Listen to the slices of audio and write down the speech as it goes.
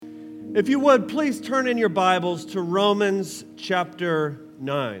If you would, please turn in your Bibles to Romans chapter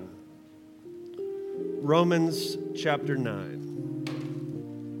 9. Romans chapter 9.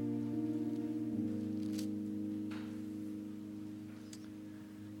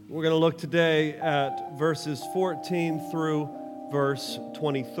 We're going to look today at verses 14 through verse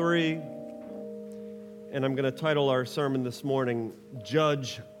 23. And I'm going to title our sermon this morning,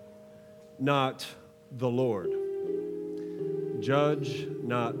 Judge Not the Lord. Judge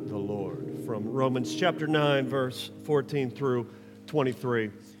not the Lord, from Romans chapter 9, verse 14 through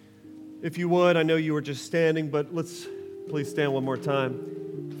 23. If you would, I know you were just standing, but let's please stand one more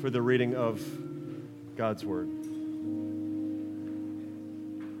time for the reading of God's Word.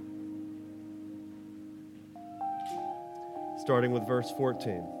 Starting with verse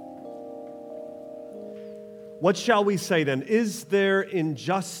 14. What shall we say then? Is there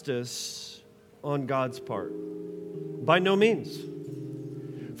injustice on God's part? By no means.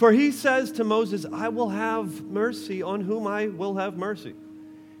 For he says to Moses, I will have mercy on whom I will have mercy,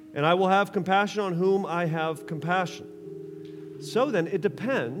 and I will have compassion on whom I have compassion. So then, it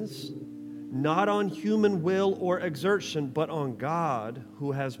depends not on human will or exertion, but on God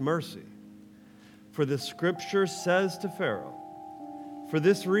who has mercy. For the Scripture says to Pharaoh, for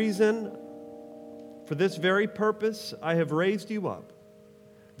this reason, for this very purpose, I have raised you up,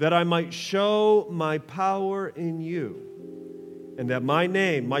 that I might show my power in you, and that my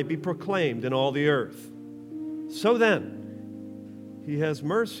name might be proclaimed in all the earth. So then, he has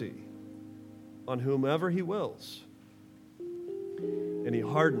mercy on whomever he wills, and he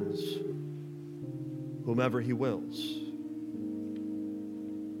hardens whomever he wills.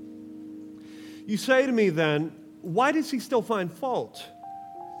 You say to me then, why does he still find fault?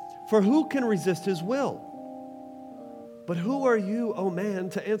 For who can resist his will? But who are you, O man,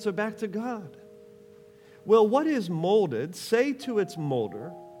 to answer back to God? Will what is molded say to its molder,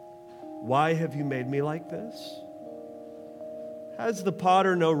 why have you made me like this? Has the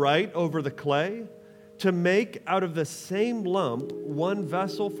potter no right over the clay to make out of the same lump one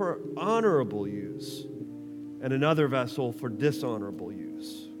vessel for honorable use and another vessel for dishonorable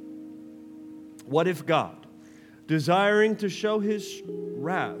use? What if God, desiring to show his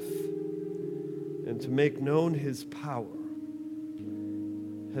wrath and to make known his power,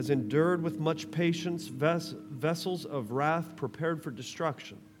 has endured with much patience vessels of wrath prepared for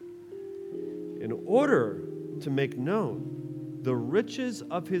destruction, in order to make known the riches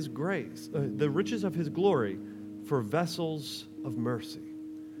of his grace, the riches of his glory for vessels of mercy,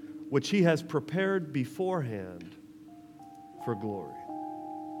 which he has prepared beforehand for glory.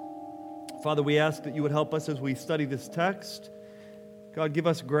 Father, we ask that you would help us as we study this text. God, give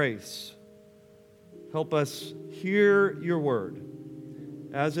us grace. Help us hear your word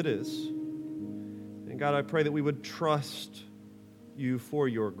as it is. And God, I pray that we would trust you for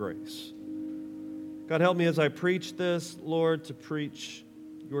your grace. God, help me as I preach this, Lord, to preach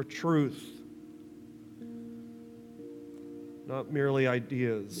your truth, not merely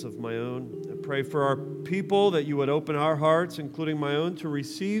ideas of my own. I pray for our people that you would open our hearts, including my own, to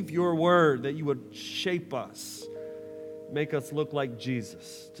receive your word, that you would shape us, make us look like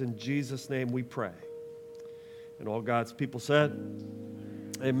Jesus. It's in Jesus' name we pray. And all God's people said,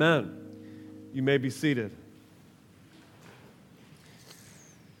 amen. You may be seated.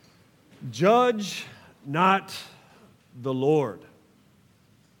 Judge not the Lord.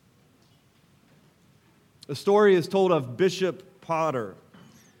 A story is told of Bishop Potter,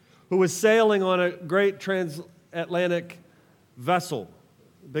 who was sailing on a great transatlantic vessel,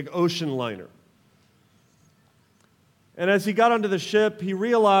 a big ocean liner. And as he got onto the ship, he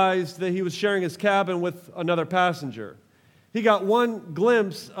realized that he was sharing his cabin with another passenger. He got one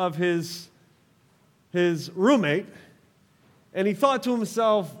glimpse of his roommate, and he thought to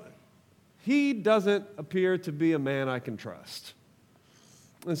himself, he doesn't appear to be a man I can trust.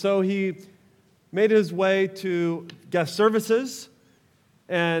 And so he made his way to guest services,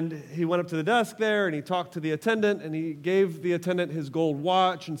 and he went up to the desk there, and he talked to the attendant, and he gave the attendant his gold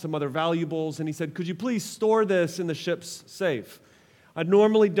watch and some other valuables, and he said, could you please store this in the ship's safe? I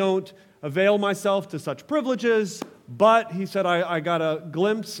normally don't avail myself to such privileges, but he said, I got a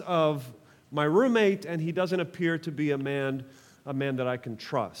glimpse of my roommate, and he doesn't appear to be a man that I can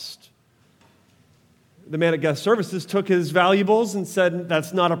trust. The man at guest services took his valuables and said,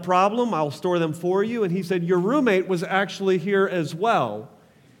 that's not a problem, I'll store them for you. And he said, your roommate was actually here as well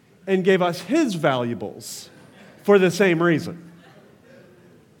and gave us his valuables for the same reason.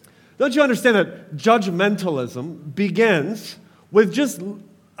 Don't you understand that judgmentalism begins with just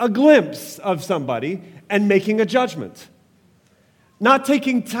a glimpse of somebody and making a judgment? Not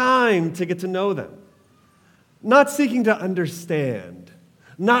taking time to get to know them. Not seeking to understand.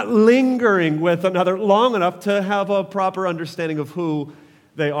 not lingering with another long enough to have a proper understanding of who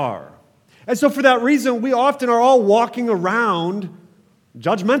they are. And so for that reason, we often are all walking around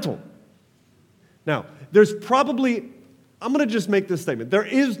judgmental. Now, there's probably, I'm going to just make this statement. There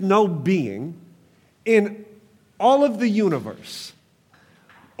is no being in all of the universe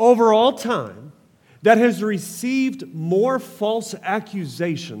over all time that has received more false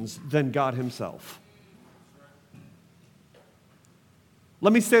accusations than God himself.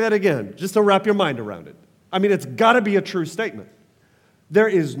 Let me say that again, just to wrap your mind around it. I mean, it's got to be a true statement. There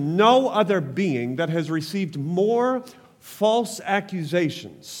is no other being that has received more false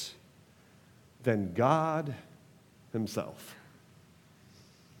accusations than God himself.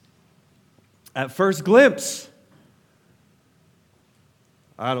 At first glimpse,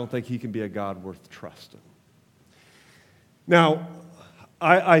 I don't think he can be a God worth trusting. Now,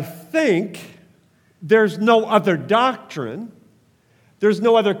 I think there's no other doctrine, there's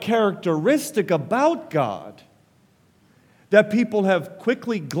no other characteristic about God that people have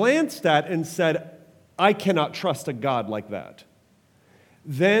quickly glanced at and said, I cannot trust a God like that,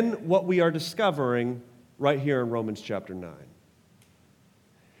 than what we are discovering right here in Romans chapter 9.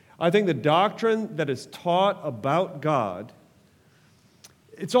 I think the doctrine that is taught about God,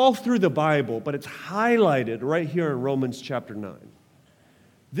 it's all through the Bible, but it's highlighted right here in Romans chapter 9.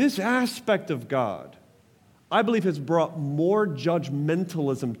 This aspect of God, I believe, has brought more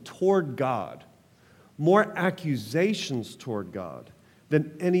judgmentalism toward God, more accusations toward God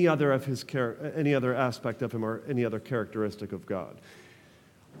than any other aspect of him or any other characteristic of God.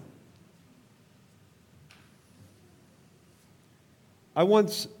 I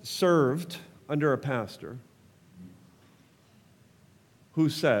once served under a pastor who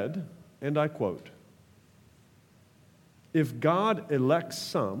said, and I quote, "If God elects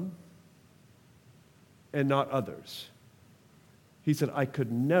some and not others," he said, "I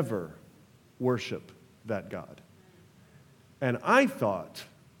could never worship that God." And I thought,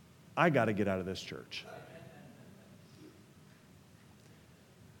 I got to get out of this church.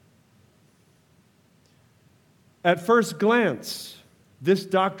 At first glance, this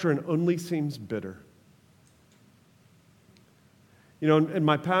doctrine only seems bitter. You know, and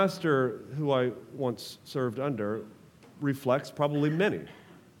my pastor, who I once served under, reflects probably many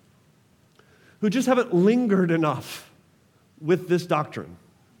who just haven't lingered enough with this doctrine.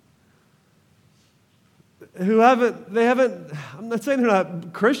 I'm not saying they're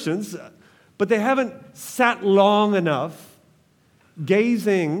not Christians, but they haven't sat long enough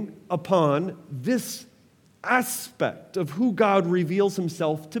gazing upon this aspect of who God reveals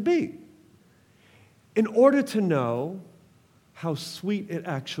himself to be in order to know how sweet it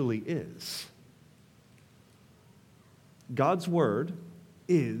actually is. God's word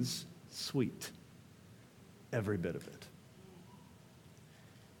is sweet, every bit of it.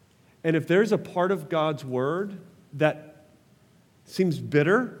 And if there's a part of God's word that seems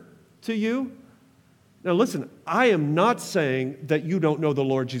bitter to you, now listen, I am not saying that you don't know the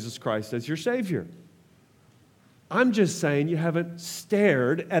Lord Jesus Christ as your Savior. I'm just saying you haven't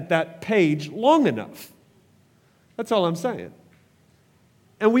stared at that page long enough. That's all I'm saying.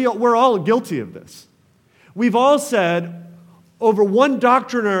 And we're all guilty of this. We've all said over one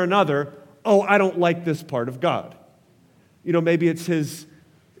doctrine or another, oh, I don't like this part of God. You know, maybe it's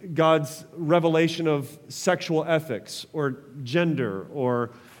God's revelation of sexual ethics or gender or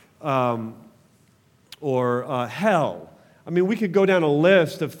hell. I mean, we could go down a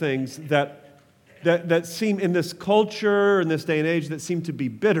list of things that seem in this culture, in this day and age, that seem to be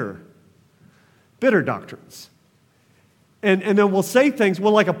bitter doctrines. And then we'll say things,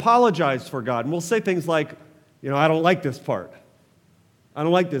 we'll like apologize for God, and we'll say things like, you know, I don't like this part. I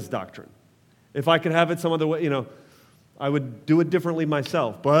don't like this doctrine. If I could have it some other way, you know, I would do it differently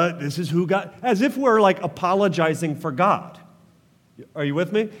myself. But this is who God, as if we're like apologizing for God. Are you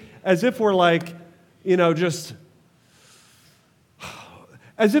with me? As if we're like, you know, just,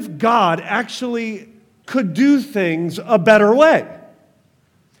 as if God actually could do things a better way.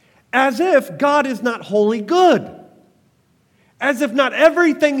 As if God is not wholly good. As if not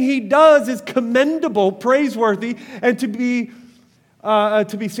everything he does is commendable, praiseworthy, and to be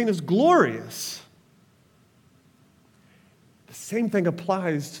seen as glorious. The same thing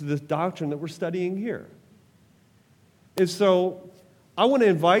applies to this doctrine that we're studying here. And so I want to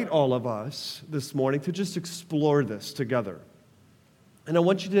invite all of us this morning to just explore this together. And I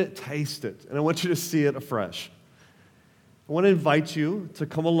want you to taste it, and I want you to see it afresh. I want to invite you to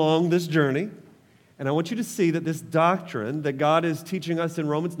come along this journey, and I want you to see that this doctrine that God is teaching us in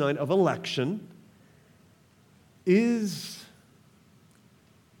Romans 9 of election is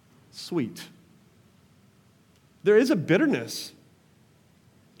sweet. There is a bitterness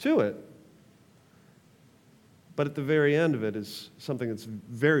to it. But at the very end of it is something that's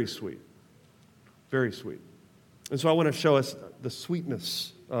very sweet. Very sweet. And so I want to show us the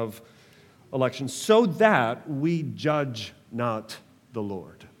sweetness of election so that we judge not the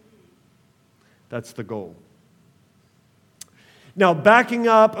Lord. That's the goal. Now, backing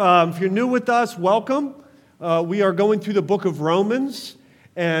up, if you're new with us, welcome. We are going through the book of Romans,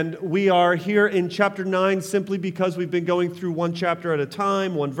 and we are here in chapter 9 simply because we've been going through one chapter at a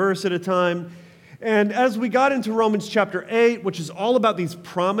time, one verse at a time. And as we got into Romans chapter 8, which is all about these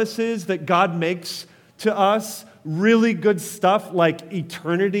promises that God makes to us, really good stuff like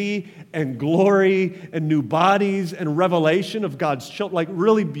eternity and glory and new bodies and revelation of God's children, like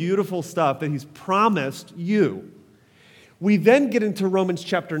really beautiful stuff that He's promised you. We then get into Romans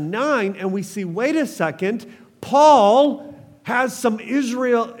chapter 9 and we see, wait a second, Paul has some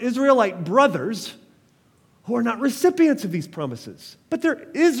Israelite brothers who are not recipients of these promises, but they're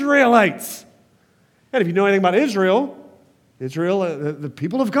Israelites. And if you know anything about Israel, the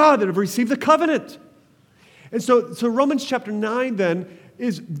people of God that have received the covenant. And so Romans chapter 9 then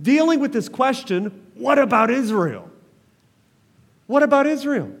is dealing with this question, what about Israel? What about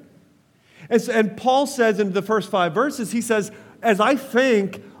Israel? And Paul says in the first 5 verses, he says, as I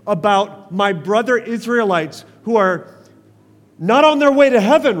think about my brother Israelites who are not on their way to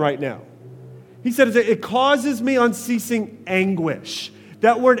heaven right now, he said, it causes me unceasing anguish.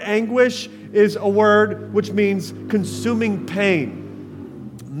 That word anguish is a word which means consuming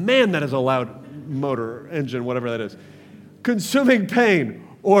pain. Man, that is a loud motor engine, whatever that is. Consuming pain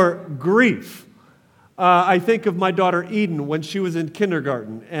or grief. I think of my daughter Eden when she was in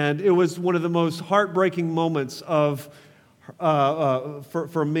kindergarten, and it was one of the most heartbreaking moments for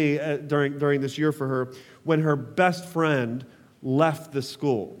me during this year for her when her best friend left the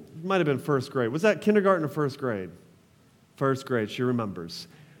school. It might have been first grade. Was that kindergarten or first grade? First grade, she remembers.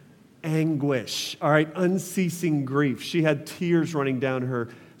 Anguish, all right, unceasing grief. She had tears running down her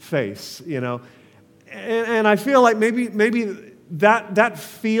face, you know. And I feel like maybe that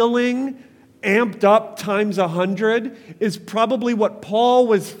feeling amped up times 100 is probably what Paul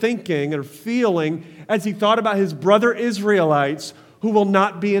was thinking or feeling as he thought about his brother Israelites who will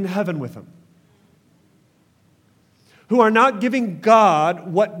not be in heaven with him, who are not giving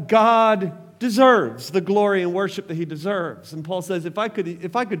God what God deserves, the glory and worship that He deserves. And Paul says, if I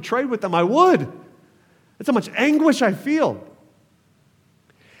could trade with them, I would. That's how much anguish I feel.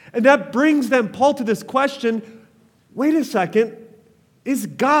 And that brings then Paul to this question, wait a second, is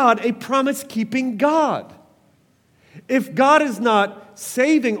God a promise-keeping God? If God is not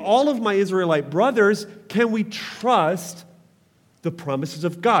saving all of my Israelite brothers, can we trust the promises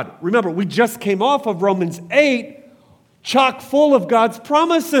of God? Remember, we just came off of Romans 8, chock full of God's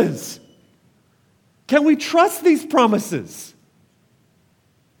promises. Can we trust these promises?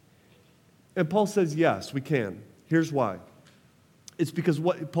 And Paul says, yes, we can. Here's why. It's because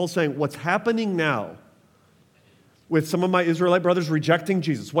Paul's saying, what's happening now with some of my Israelite brothers rejecting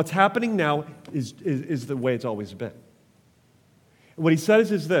Jesus, what's happening now is the way it's always been. And what he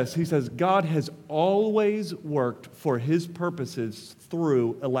says is this. He says, God has always worked for His purposes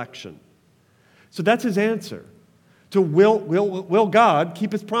through election. So that's his answer. To will God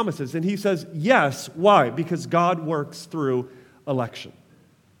keep His promises? And he says, yes. Why? Because God works through election.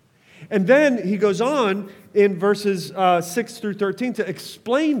 And then he goes on in verses 6 through 13 to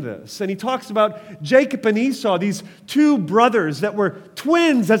explain this. And he talks about Jacob and Esau, these two brothers that were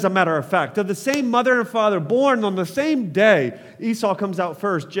twins, as a matter of fact, of the same mother and father, born on the same day. Esau comes out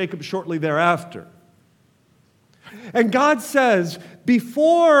first, Jacob shortly thereafter. And God says,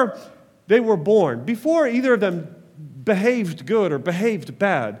 before they were born, before either of them behaved good or behaved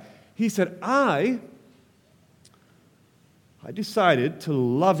bad, He said, I decided to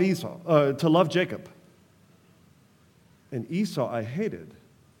love Jacob, and Esau I hated.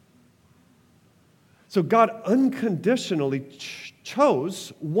 So God unconditionally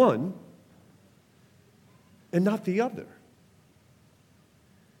chose one and not the other.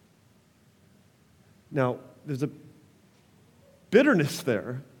 Now, there's a bitterness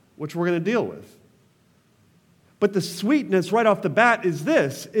there, which we're going to deal with. But the sweetness right off the bat is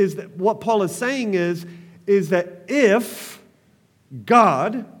this, is that what Paul is saying is that if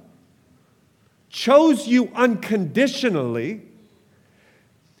God chose you unconditionally,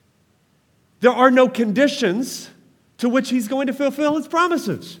 there are no conditions to which He's going to fulfill His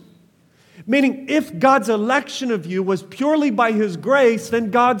promises. Meaning, if God's election of you was purely by His grace,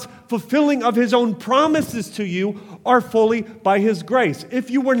 then God's fulfilling of His own promises to you are fully by His grace. If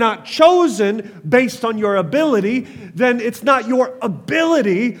you were not chosen based on your ability, then it's not your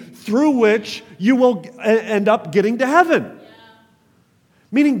ability through which you will end up getting to heaven.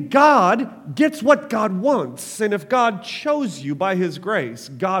 Meaning God gets what God wants. And if God chose you by His grace,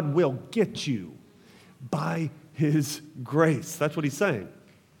 God will get you by His grace. That's what he's saying.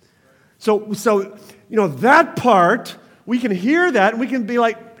 So that part, we can hear that and we can be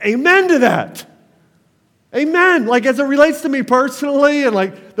like, amen to that. Amen. Like as it relates to me personally and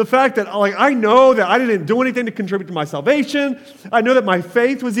like the fact that like I know that I didn't do anything to contribute to my salvation. I know that my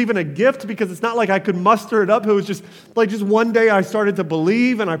faith was even a gift because it's not like I could muster it up. It was just one day I started to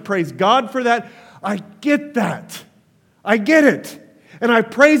believe and I praise God for that. I get that. I get it. And I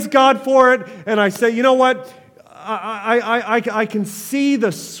praise God for it and I say, you know what? I can see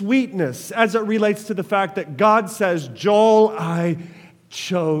the sweetness as it relates to the fact that God says, Joel, I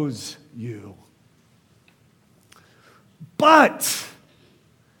chose you. But,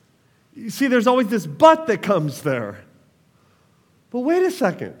 you see, there's always this but that comes there. But wait a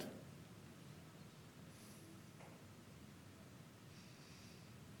second.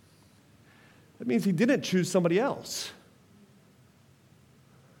 That means he didn't choose somebody else.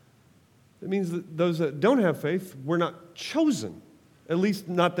 It means that those that don't have faith were not chosen, at least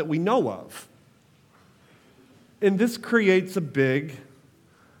not that we know of. And this creates a big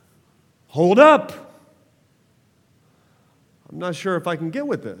hold up. I'm not sure if I can get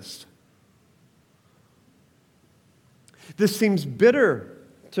with this. This seems bitter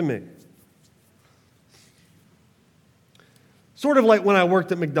to me. Sort of like when I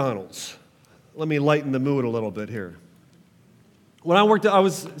worked at McDonald's. Let me lighten the mood a little bit here. When I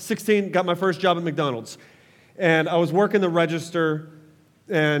was 16, got my first job at McDonald's. And I was working the register,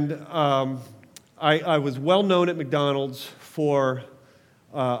 and I was well known at McDonald's for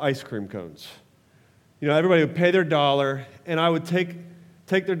ice cream cones. You know, everybody would pay their $1, and I would take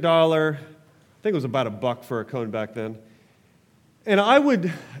their $1. I think it was about $1 for a cone back then. And I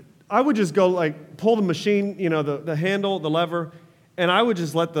would just go like pull the machine, you know, the handle, the lever, and I would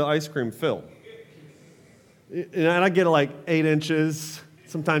just let the ice cream fill. And I'd get like 8 inches,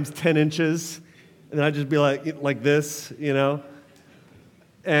 sometimes 10 inches, and I'd just be like this, you know.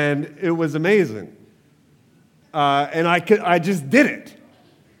 And it was amazing. And I just did it.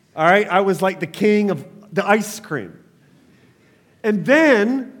 All right, I was like the king of the ice cream. And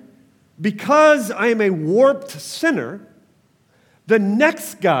then, because I am a warped sinner, the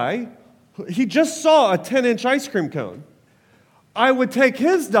next guy, he just saw a 10-inch ice cream cone. I would take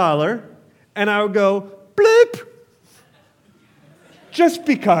his $1 and I would go, bleep, just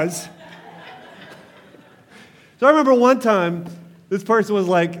because. So I remember one time, this person was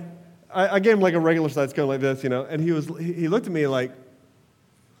like, I gave him like a regular size cone like this, you know, and he looked at me like,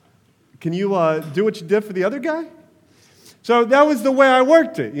 can you do what you did for the other guy? So that was the way I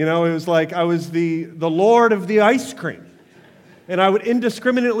worked it. You know, it was like I was the lord of the ice cream. And I would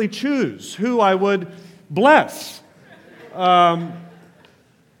indiscriminately choose who I would bless. And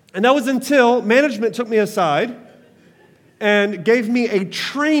that was until management took me aside and gave me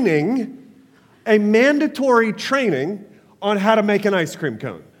a mandatory training on how to make an ice cream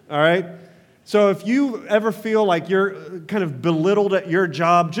cone. All right? So if you ever feel like you're kind of belittled at your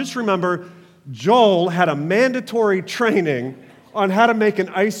job, just remember Joel had a mandatory training on how to make an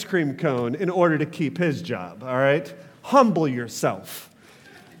ice cream cone in order to keep his job, all right? Humble yourself.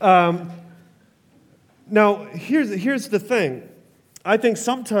 Now, here's the thing. I think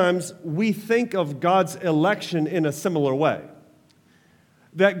sometimes we think of God's election in a similar way.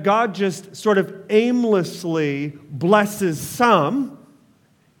 That God just sort of aimlessly blesses some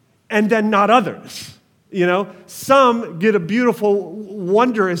and then not others. You know, some get a beautiful,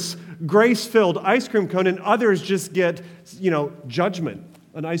 wondrous, grace-filled ice cream cone, and others just get, you know, judgment,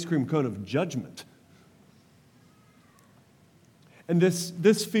 an ice cream cone of judgment. And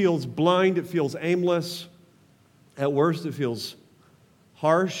this feels blind, it feels aimless. At worst, it feels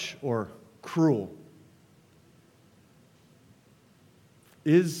harsh or cruel.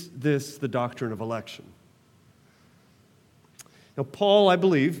 Is this the doctrine of election? Now, Paul, I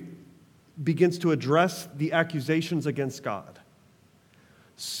believe, begins to address the accusations against God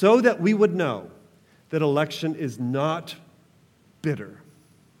so that we would know that election is not bitter,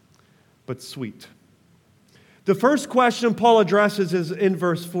 but sweet. The first question Paul addresses is in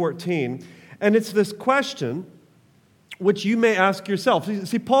verse 14, and it's this question which you may ask yourself.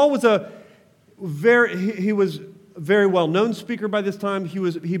 See, Paul was he was a very well-known speaker by this time.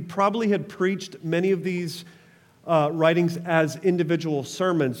 He probably had preached many of these writings as individual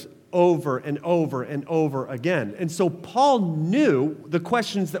sermons over and over and over again. And so Paul knew the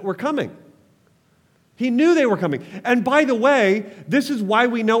questions that were coming. He knew they were coming. And by the way, this is why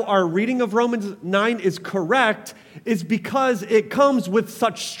we know our reading of Romans 9 is correct, is because it comes with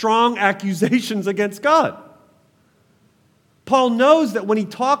such strong accusations against God. Paul knows that when he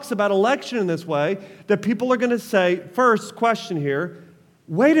talks about election in this way, that people are going to say, first question here,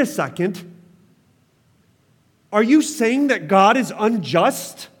 wait a second, are you saying that God is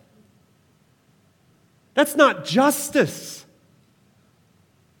unjust? That's not justice.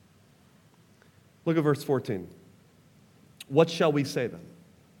 Look at verse 14. What shall we say then?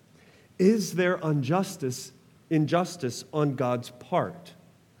 Is there injustice on God's part?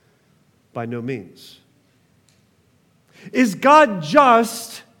 By no means. Is God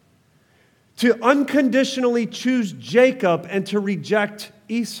just to unconditionally choose Jacob and to reject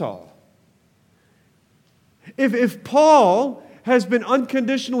Esau? If Paul has been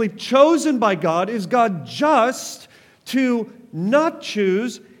unconditionally chosen by God, is God just to not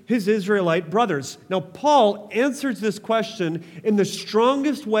choose his Israelite brothers? Now, Paul answers this question in the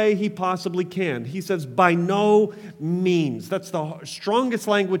strongest way he possibly can. He says, by no means. That's the strongest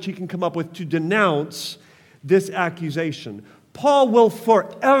language he can come up with to denounce this accusation. Paul will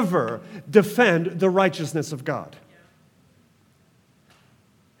forever defend the righteousness of God.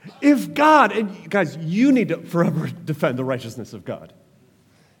 If God, and guys, you need to forever defend the righteousness of God.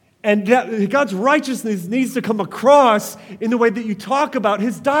 And that God's righteousness needs to come across in the way that you talk about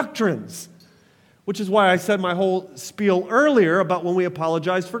his doctrines, which is why I said my whole spiel earlier about when we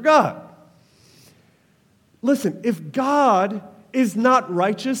apologize for God. Listen, if God is not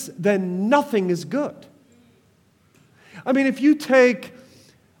righteous, then nothing is good. I mean, if you take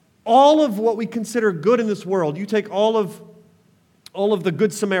all of what we consider good in this world, you take all of the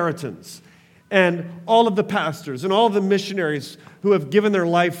Good Samaritans and all of the pastors and all of the missionaries who have given their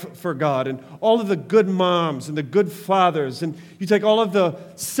life for God and all of the good moms and the good fathers, and you take all of the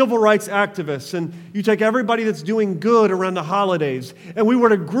civil rights activists and you take everybody that's doing good around the holidays, and we were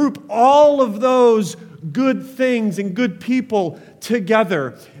to group all of those good things and good people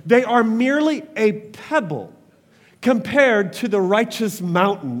together, they are merely a pebble compared to the righteous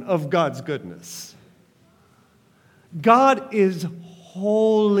mountain of God's goodness. God is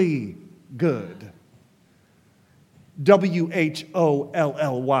wholly good. W-H-O-L-L-Y.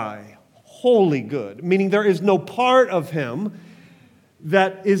 Wholly good. Meaning there is no part of him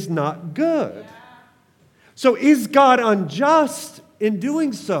that is not good. So is God unjust in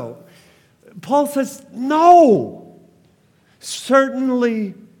doing so? Paul says, no.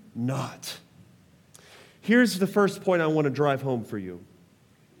 Certainly not. Here's the first point I want to drive home for you.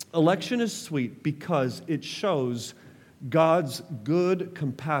 Election is sweet because it shows God's good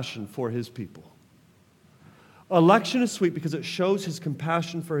compassion for his people. Election is sweet because it shows his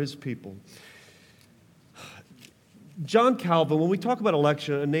compassion for his people. John Calvin, when we talk about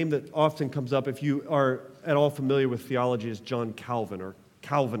election, a name that often comes up if you are at all familiar with theology is John Calvin or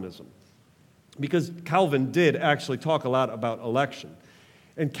Calvinism. Because Calvin did actually talk a lot about election.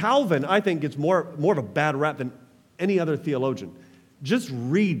 And Calvin, I think, gets more of a bad rap than any other theologian. Just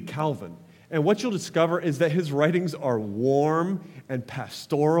read Calvin. And what you'll discover is that his writings are warm and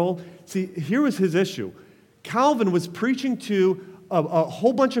pastoral. See, here was his issue. Calvin was preaching to a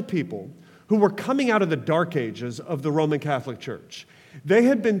whole bunch of people who were coming out of the dark ages of the Roman Catholic Church. They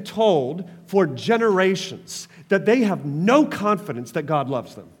had been told for generations that they have no confidence that God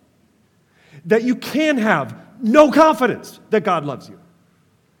loves them. That you can have no confidence that God loves you.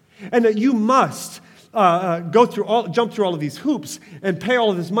 And that you must jump through all of these hoops and pay all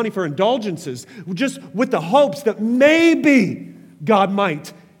of this money for indulgences just with the hopes that maybe God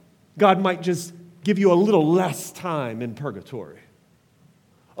might just give you a little less time in purgatory.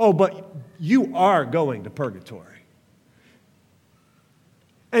 Oh, but you are going to purgatory.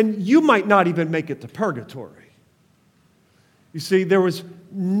 And you might not even make it to purgatory. You see, there was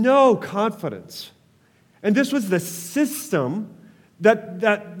no confidence. And this was the system that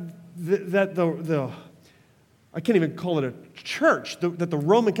the I can't even call it a church, that the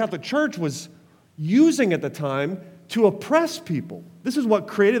Roman Catholic Church was using at the time to oppress people. This is what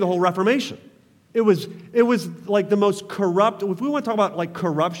created the whole Reformation. It was like the most corrupt, if we want to talk about like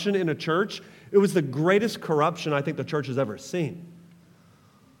corruption in a church, it was the greatest corruption I think the church has ever seen.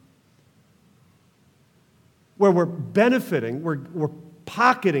 Where we're benefiting, we're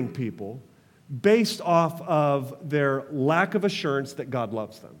pocketing people based off of their lack of assurance that God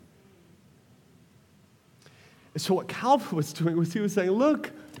loves them. And so what Calvin was doing was he was saying,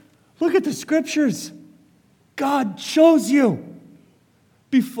 look at the scriptures. God chose you.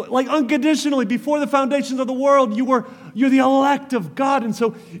 Before, like unconditionally, before the foundations of the world, you're the elect of God. And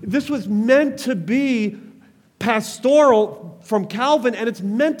so this was meant to be pastoral from Calvin, and it's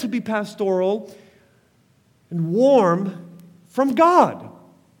meant to be pastoral and warm from God.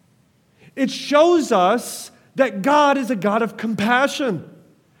 It shows us that God is a God of compassion,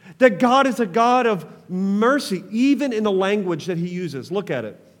 that God is a God of mercy, even in the language that he uses. Look at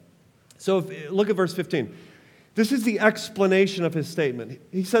it. So look at verse 15. This is the explanation of his statement.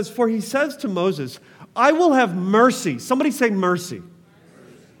 He says, for he says to Moses, I will have mercy. Somebody say mercy.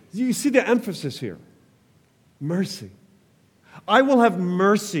 You see the emphasis here. Mercy. I will have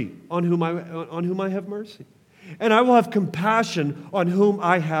mercy on whom I have mercy. And I will have compassion on whom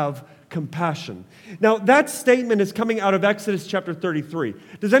I have compassion. Now, that statement is coming out of Exodus chapter 33.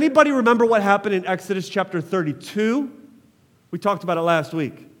 Does anybody remember what happened in Exodus chapter 32? We talked about it last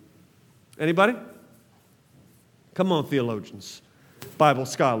week. Anybody? Come on, theologians, Bible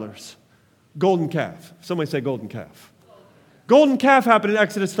scholars. Golden calf. Somebody say golden calf. Golden calf happened in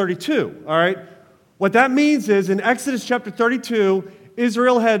Exodus 32, all right? What that means is in Exodus chapter 32,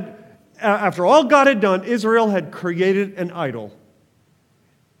 Israel had, after all God had done, Israel had created an idol.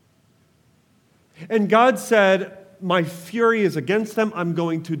 And God said, my fury is against them. I'm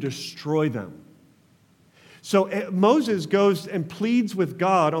going to destroy them. So Moses goes and pleads with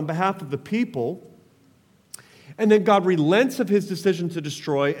God on behalf of the people. And then God relents of his decision to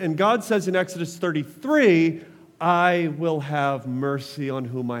destroy. And God says in Exodus 33, I will have mercy on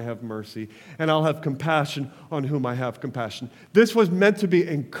whom I have mercy, and I'll have compassion on whom I have compassion. This was meant to be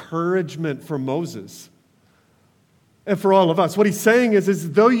encouragement for Moses and for all of us. What he's saying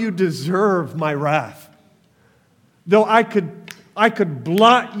is though you deserve my wrath, though I could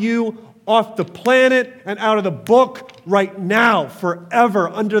blot you off the planet and out of the book right now, forever,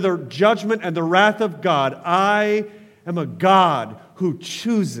 under the judgment and the wrath of God, I am a God who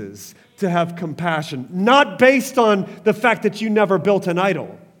chooses to have compassion, not based on the fact that you never built an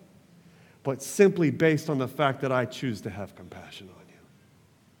idol, but simply based on the fact that I choose to have compassion on you.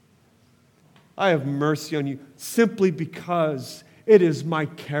 I have mercy on you simply because it is my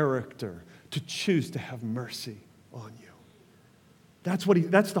character to choose to have mercy on you.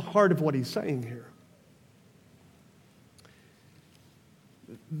 That's the heart of what he's saying here.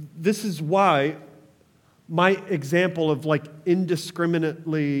 This is why my example of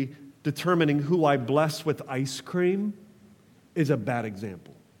indiscriminately determining who I bless with ice cream is a bad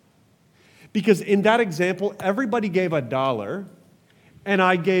example. Because in that example, everybody gave $1 and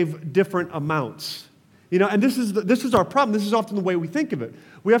I gave different amounts. And this is our problem. This is often the way we think of it.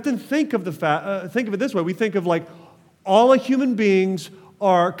 We often think of it this way. We think of all human beings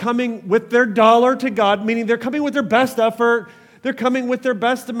are coming with their dollar to God, meaning they're coming with their best effort. They're coming with their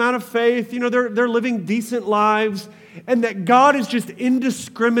best amount of faith. They're living decent lives. And that God is just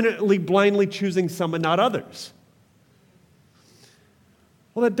indiscriminately, blindly choosing some and not others.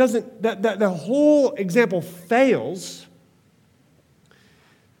 Well, that whole example fails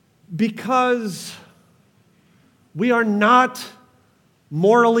because we are not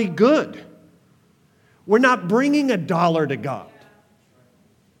morally good. We're not bringing $1 to God.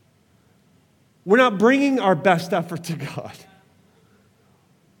 We're not bringing our best effort to God.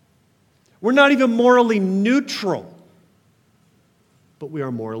 We're not even morally neutral, but we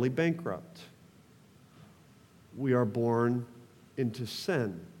are morally bankrupt. We are born into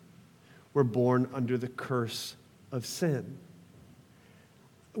sin. We're born under the curse of sin.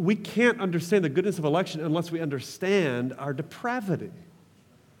 We can't understand the goodness of election unless we understand our depravity.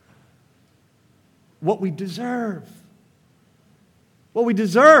 What we deserve. What we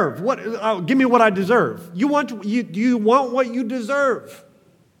deserve. Give me what I deserve. Do you want what you deserve?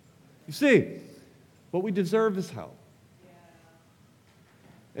 You see, what we deserve is hell.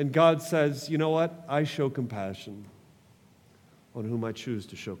 And God says, you know what? I show compassion on whom I choose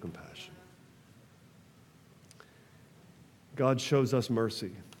to show compassion. God shows us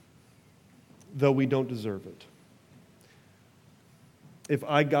mercy, though we don't deserve it. If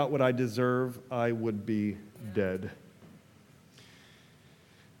I got what I deserve, I would be dead.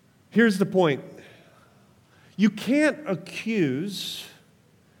 Here's the point. You can't accuse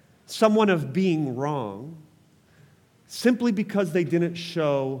someone of being wrong simply because they didn't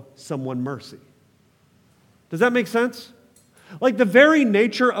show someone mercy. Does that make sense? The very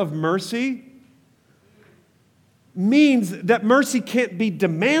nature of mercy means that mercy can't be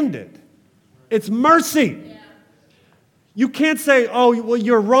demanded. It's mercy. Yeah. You can't say, oh, well,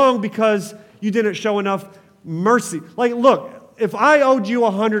 you're wrong because you didn't show enough mercy. Look, if I owed you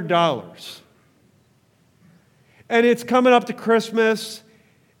 $100 and it's coming up to Christmas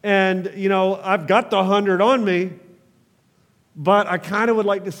and, I've got the 100 on me, but I kind of would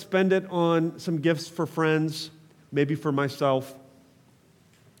like to spend it on some gifts for friends, maybe for myself.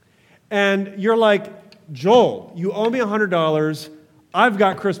 And you're like, Joel, you owe me $100. I've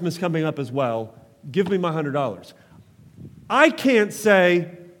got Christmas coming up as well. Give me my $100. I can't say,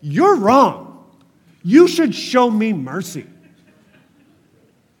 you're wrong. You should show me mercy.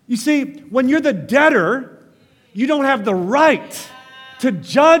 You see, when you're the debtor, you don't have the right to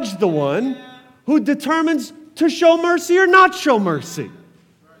judge the one who determines to show mercy or not show mercy.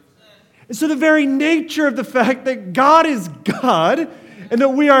 And so the very nature of the fact that God is God and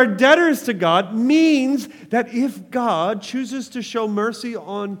that we are debtors to God means that if God chooses to show mercy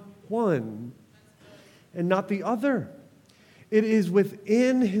on one and not the other, it is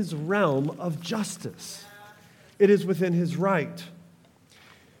within his realm of justice. It is within his right.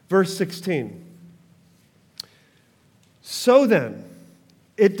 Verse 16. So then,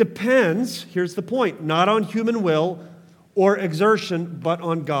 it depends, here's the point, not on human will or exertion, but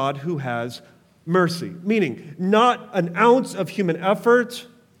on God who has mercy. Meaning, not an ounce of human effort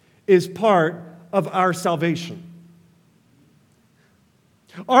is part of our salvation.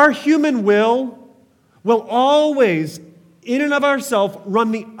 Our human will always, in and of ourselves,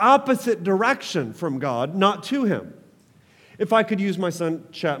 run the opposite direction from God, not to him. If I could use my son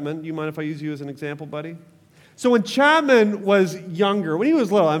Chapman, do you mind if I use you as an example, buddy? So when Chapman was younger, when he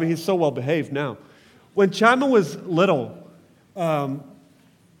was little, I mean, he's so well behaved now. When Chapman was little, man,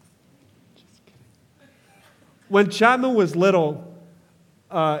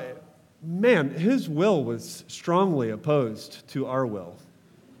 his will was strongly opposed to our will.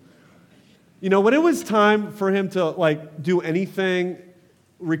 You know, when it was time for him to, do anything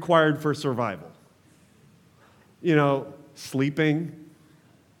required for survival, you know, sleeping,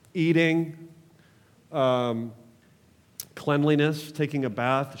 eating, cleanliness, taking a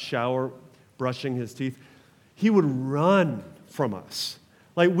bath, shower, brushing his teeth, he would run from us.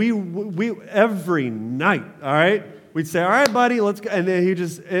 Like we every night, all right? We'd say, all right, buddy, let's go. And then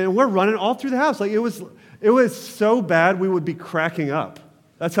and we're running all through the house. Like it was so bad we would be cracking up.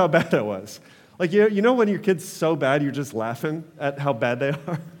 That's how bad it was. Like, you know when your kid's so bad, you're just laughing at how bad they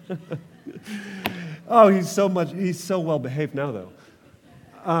are? Oh, he's so well behaved now,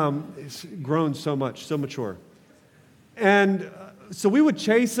 though. He's grown so much, so mature. And so we would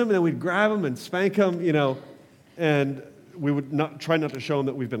chase him, and then we'd grab him and spank him, you know, and we would try not to show him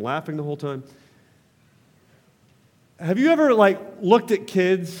that we've been laughing the whole time. Have you ever, looked at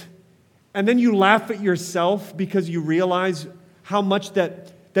kids, and then you laugh at yourself because you realize how much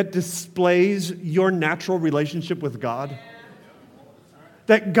that displays your natural relationship with God?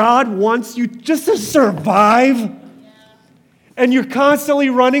 That God wants you just to survive, and you're constantly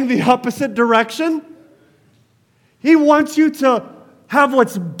running the opposite direction. He wants you to have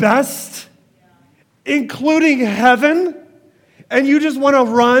what's best, including heaven, and you just want to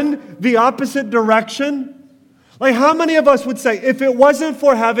run the opposite direction. Like, how many of us would say, if it wasn't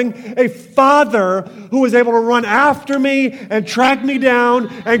for having a father who was able to run after me and track me down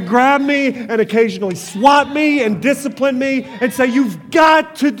and grab me and occasionally swat me and discipline me and say, you've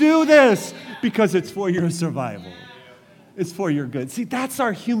got to do this because it's for your survival. It's for your good. See, that's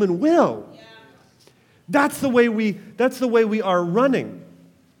our human will. That's the way we are running.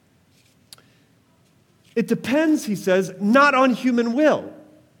 It depends, he says, not on human will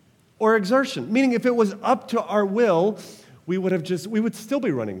or exertion. Meaning, if it was up to our will, we would still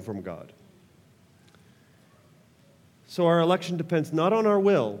be running from God. So our election depends not on our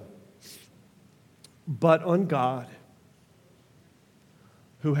will, but on God,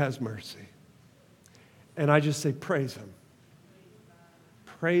 who has mercy. And I just say, praise him.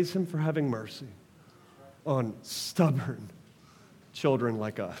 Praise him for having mercy on stubborn children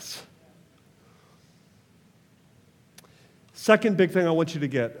like us. Second big thing I want you to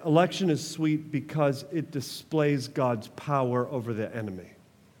get, election is sweet because it displays God's power over the enemy.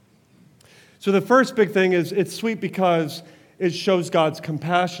 So the first big thing is it's sweet because it shows God's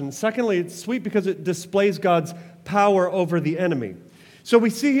compassion. Secondly, it's sweet because it displays God's power over the enemy. So we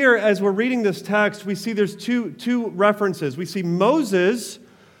see here, as we're reading this text, we see there's two references. We see Moses,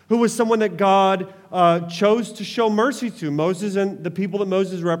 who was someone that God chose to show mercy to, Moses and the people that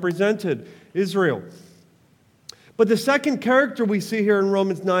Moses represented, Israel. But the second character we see here in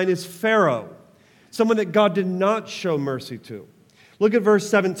Romans 9 is Pharaoh, someone that God did not show mercy to. Look at verse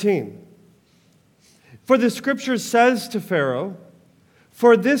 17. For the scripture says to Pharaoh,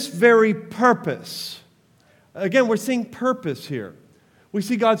 for this very purpose. Again, we're seeing purpose here. We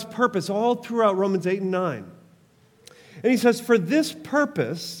see God's purpose all throughout Romans 8 and 9. And he says, for this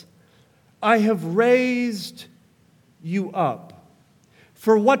purpose I have raised you up.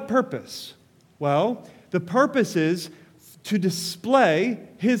 For what purpose? Well, the purpose is to display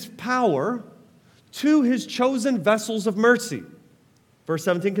his power to his chosen vessels of mercy. Verse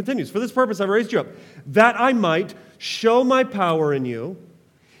 17 continues, for this purpose I raised you up, that I might show my power in you,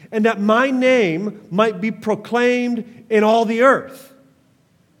 and that my name might be proclaimed in all the earth.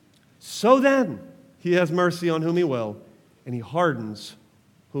 So then, he has mercy on whom he will, and he hardens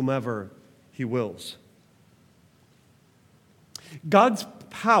whomever he wills. God's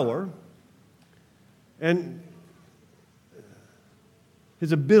power and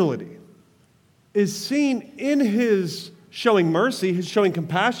his ability is seen in his showing mercy, his showing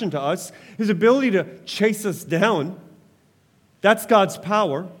compassion to us, his ability to chase us down. That's God's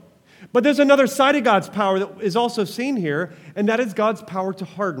power. But there's another side of God's power that is also seen here, and that is God's power to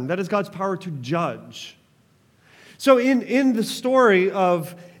harden. That is God's power to judge. So in the story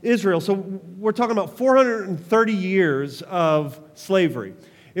of Israel, so we're talking about 430 years of slavery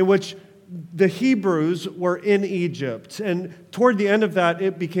in which the Hebrews were in Egypt. And toward the end of that,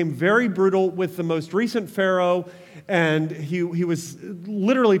 it became very brutal with the most recent Pharaoh, and he was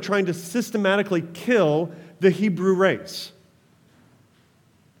literally trying to systematically kill the Hebrew race.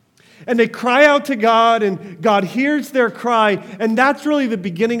 And they cry out to God, and God hears their cry, and that's really the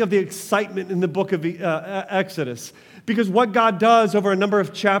beginning of the excitement in the book of Exodus. Because what God does over a number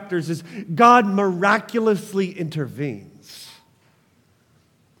of chapters is God miraculously intervenes.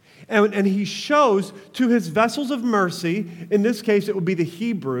 And he shows to his vessels of mercy, in this case it would be the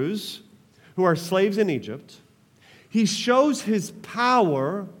Hebrews who are slaves in Egypt, he shows his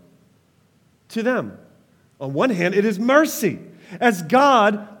power to them. On one hand, it is mercy, as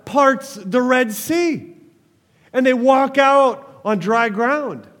God parts the Red Sea, and they walk out on dry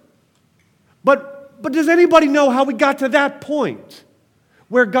ground. But does anybody know how we got to that point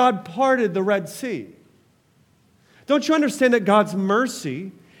where God parted the Red Sea? Don't you understand that God's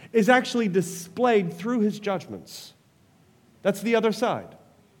mercy is actually displayed through his judgments? That's the other side.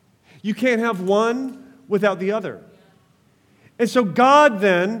 You can't have one without the other. And so God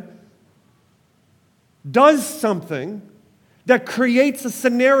then does something that creates a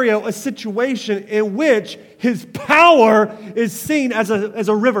scenario, a situation in which his power is seen as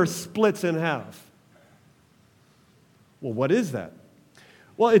a river splits in half. Well, what is that?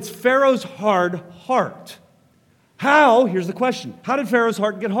 Well, it's Pharaoh's hard heart. How? Here's the question. How did Pharaoh's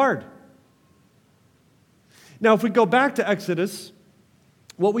heart get hard? Now, if we go back to Exodus,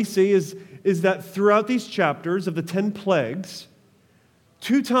 what we see is that throughout these chapters of the 10 plagues,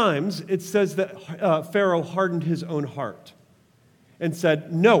 2 times it says that Pharaoh hardened his own heart and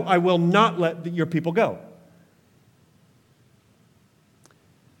said, "No, I will not let your people go."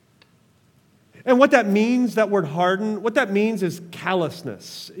 And what that means, that word harden, what that means is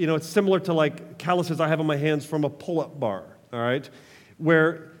callousness. You know, it's similar to like calluses I have on my hands from a pull-up bar, all right?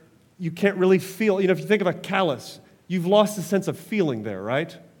 Where you can't really feel, you know, if you think of a callus, you've lost the sense of feeling there,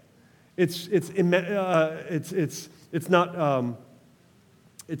 right? It's not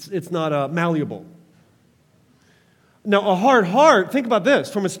malleable. Now, a hard heart, think about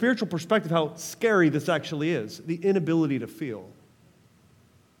this, from a spiritual perspective, how scary this actually is, the inability to feel.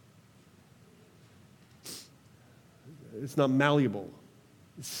 It's not malleable.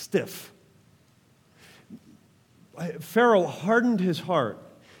 It's stiff. Pharaoh hardened his heart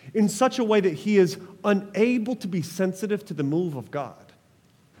in such a way that he is unable to be sensitive to the move of God.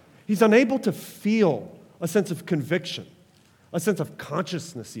 He's unable to feel a sense of conviction, a sense of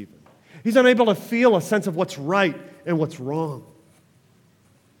consciousness even. He's unable to feel a sense of what's right and what's wrong.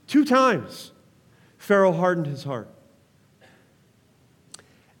 2 times, Pharaoh hardened his heart.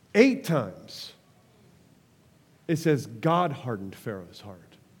 8 times, it says God hardened Pharaoh's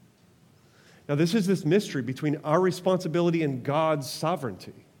heart. Now, this is this mystery between our responsibility and God's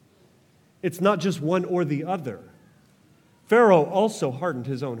sovereignty. It's not just one or the other. Pharaoh also hardened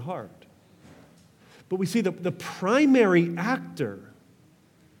his own heart. But we see the primary actor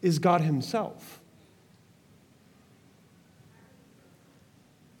is God himself.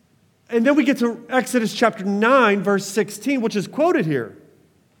 And then we get to Exodus chapter 9, verse 16, which is quoted here,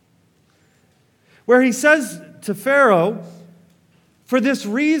 where he says to Pharaoh, "For this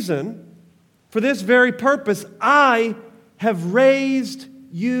reason, for this very purpose, I have raised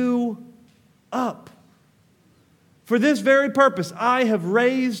you up." For this very purpose, I have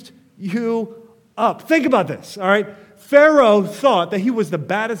raised you up. Think about this, all right? Pharaoh thought that he was the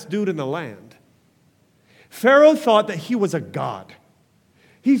baddest dude in the land. Pharaoh thought that he was a god.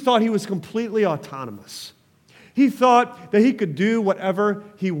 He thought he was completely autonomous. He thought that he could do whatever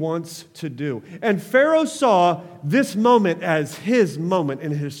he wants to do. And Pharaoh saw this moment as his moment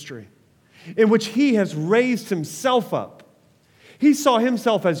in history, in which he has raised himself up. He saw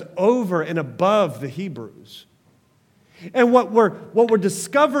himself as over and above the Hebrews. And what we're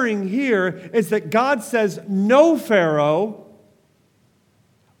discovering here is that God says, "No, Pharaoh,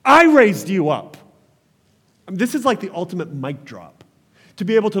 I raised you up." This is like the ultimate mic drop. To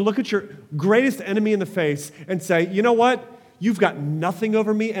be able to look at your greatest enemy in the face and say, "You know what? You've got nothing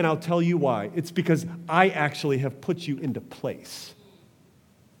over me, and I'll tell you why. It's because I actually have put you into place."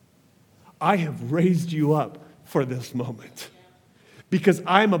 I have raised you up for this moment because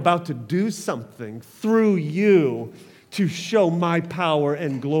I'm about to do something through you to show my power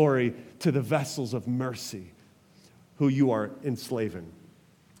and glory to the vessels of mercy who you are enslaving.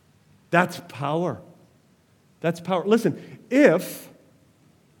 That's power. That's power. Listen, if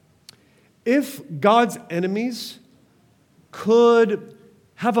God's enemies could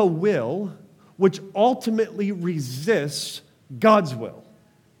have a will which ultimately resists God's will,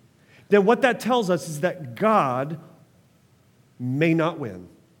 then what that tells us is that God may not win.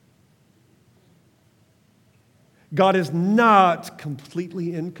 God is not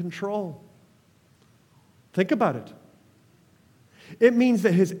completely in control. Think about it. It means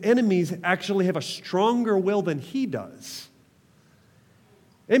that his enemies actually have a stronger will than he does.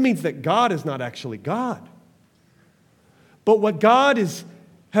 It means that God is not actually God. But what God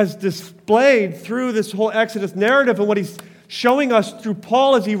has displayed through this whole Exodus narrative and what he's showing us through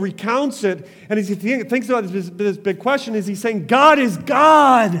Paul as he recounts it and as he thinks about this big question is he's saying, God is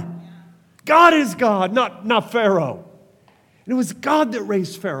God. God is God, not Pharaoh. And it was God that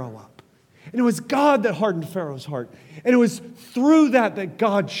raised Pharaoh up. And it was God that hardened Pharaoh's heart. And it was through that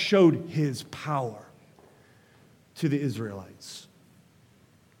God showed his power to the Israelites.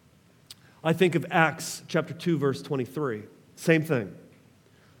 I think of Acts chapter 2, verse 23. Same thing.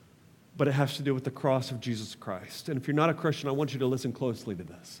 But it has to do with the cross of Jesus Christ. And if you're not a Christian, I want you to listen closely to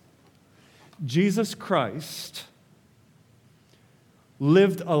this. Jesus Christ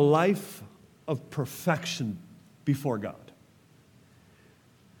lived a life of perfection before God.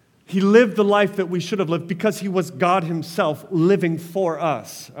 He lived the life that we should have lived because he was God himself living for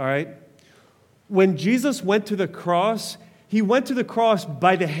us, all right? When Jesus went to the cross, he went to the cross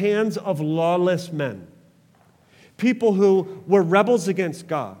by the hands of lawless men. People who were rebels against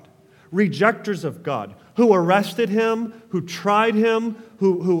God, rejectors of God, who arrested him, who tried him,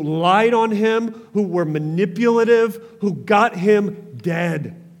 who lied on him, who were manipulative, who got him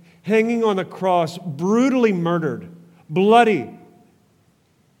dead, hanging on the cross, brutally murdered, bloody.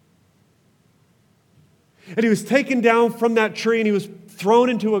 And he was taken down from that tree and he was thrown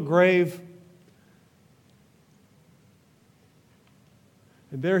into a grave.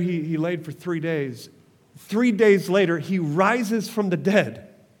 And there he laid for 3 days. 3 days later, he rises from the dead.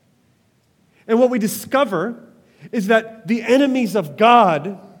 And what we discover is that the enemies of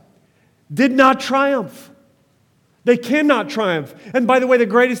God did not triumph. They cannot triumph. And by the way, the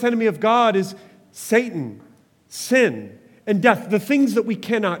greatest enemy of God is Satan, sin, and death, the things that we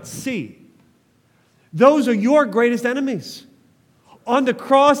cannot see. Those are your greatest enemies. On the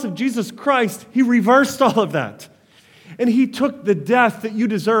cross of Jesus Christ, he reversed all of that. And he took the death that you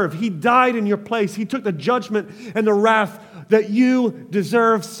deserve. He died in your place. He took the judgment and the wrath that you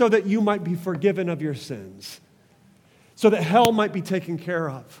deserve so that you might be forgiven of your sins, so that hell might be taken care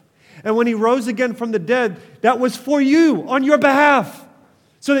of. And when he rose again from the dead, that was for you, on your behalf,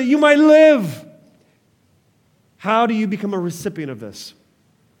 so that you might live. How do you become a recipient of this?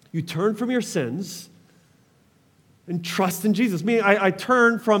 You turn from your sins and trust in Jesus. Meaning, I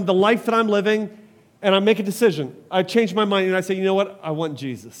turn from the life that I'm living and I make a decision. I change my mind and I say, you know what? I want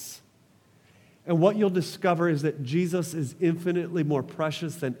Jesus. And what you'll discover is that Jesus is infinitely more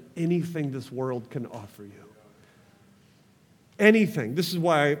precious than anything this world can offer you. Anything. This is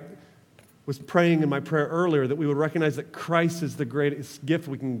why I was praying in my prayer earlier that we would recognize that Christ is the greatest gift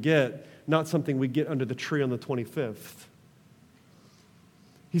we can get, not something we get under the tree on the 25th.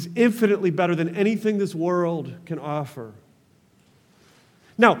 He's infinitely better than anything this world can offer.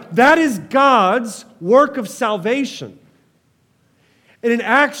 Now, that is God's work of salvation. And in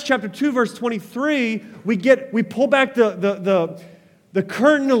Acts chapter 2, verse 23, we pull back the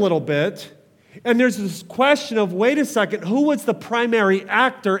curtain a little bit, and there's this question of, wait a second, who was the primary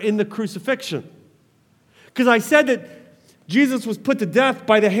actor in the crucifixion? Because I said that Jesus was put to death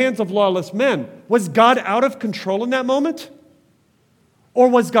by the hands of lawless men. Was God out of control in that moment? Or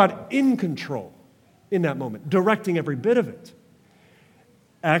was God in control in that moment, directing every bit of it?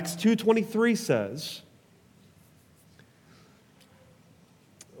 Acts 2:23 says,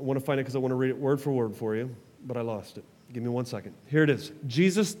 I want to find it because I want to read it word for word for you, but I lost it. Give me 1 second. Here it is.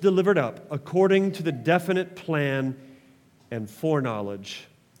 Jesus delivered up according to the definite plan and foreknowledge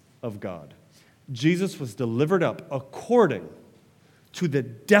of God. Jesus was delivered up according to the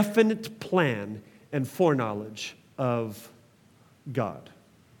definite plan and foreknowledge of God.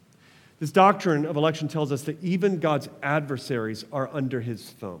 This doctrine of election tells us that even God's adversaries are under his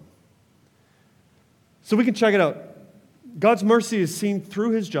thumb. So we can check it out. God's mercy is seen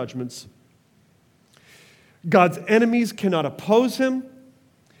through his judgments. God's enemies cannot oppose him.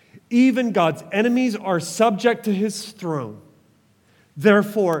 Even God's enemies are subject to his throne.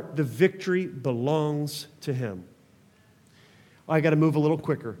 Therefore, the victory belongs to him. I got to move a little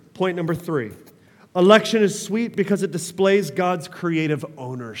quicker. Point number 3. Election is sweet because it displays God's creative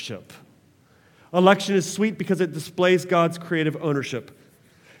ownership. Election is sweet because it displays God's creative ownership.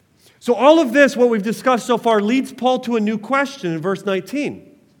 So all of this, what we've discussed so far, leads Paul to a new question in verse 19.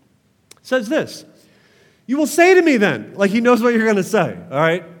 It says this, you will say to me then, like he knows what you're going to say, all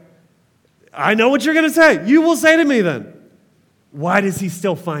right? I know what you're going to say. You will say to me then, why does he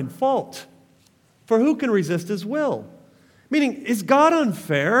still find fault? For who can resist his will? Meaning, is God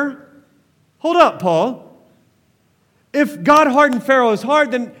unfair? Hold up, Paul. If God hardened Pharaoh's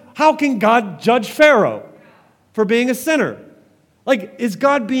heart, then how can God judge Pharaoh for being a sinner? Like, is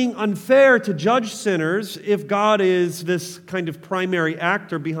God being unfair to judge sinners if God is this kind of primary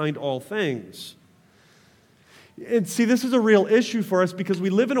actor behind all things? And see, this is a real issue for us because we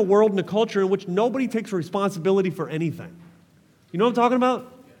live in a world and a culture in which nobody takes responsibility for anything. You know what I'm talking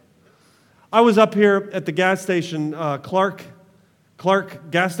about? I was up here at the gas station, Clark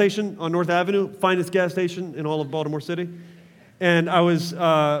gas station on North Avenue, finest gas station in all of Baltimore City. And I was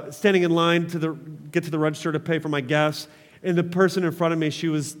standing in line to get to the register to pay for my gas. And the person in front of me, she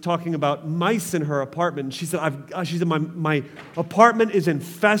was talking about mice in her apartment. And she said, my apartment is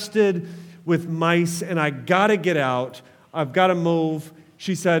infested with mice, and I got to get out. I've got to move.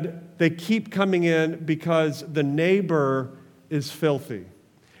 She said, they keep coming in because the neighbor is filthy.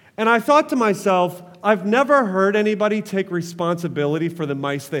 And I thought to myself, I've never heard anybody take responsibility for the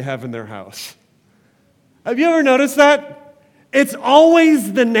mice they have in their house. Have you ever noticed that? It's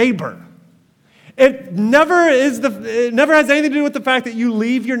always the neighbor. It never has anything to do with the fact that you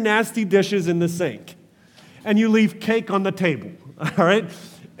leave your nasty dishes in the sink and you leave cake on the table, all right?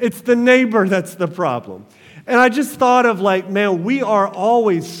 It's the neighbor that's the problem. And I just thought of like, man, we are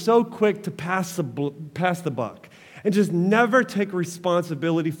always so quick to pass the buck and just never take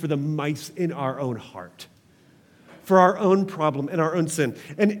responsibility for the mice in our own heart, for our own problem and our own sin.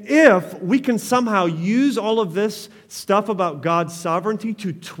 And if we can somehow use all of this stuff about God's sovereignty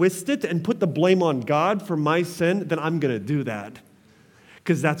to twist it and put the blame on God for my sin, then I'm going to do that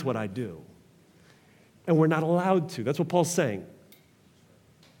because that's what I do. And we're not allowed to. That's what Paul's saying.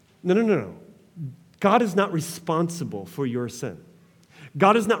 No. God is not responsible for your sin.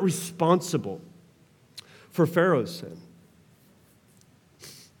 God is not responsible for Pharaoh's sin.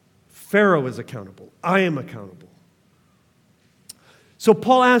 Pharaoh is accountable. I am accountable. So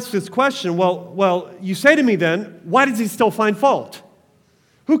Paul asks this question, well, you say to me then, why does he still find fault?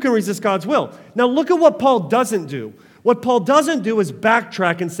 Who can resist God's will? Now look at what Paul doesn't do. What Paul doesn't do is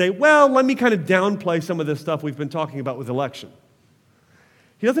backtrack and say, well, let me kind of downplay some of this stuff we've been talking about with election.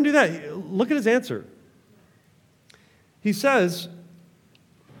 He doesn't do that. Look at his answer. He says,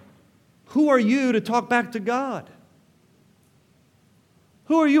 who are you to talk back to God?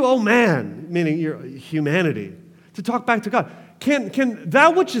 Who are you, oh man, meaning your humanity, to talk back to God? Can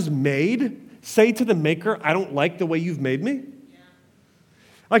that which is made say to the maker, I don't like the way you've made me? Yeah.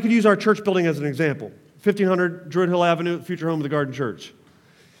 I could use our church building as an example. 1500 Druid Hill Avenue, future home of the Garden Church.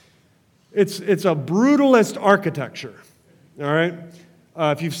 It's a brutalist architecture, all right?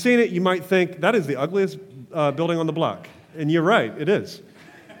 If you've seen it, you might think, that is the ugliest building on the block. And you're right, it is.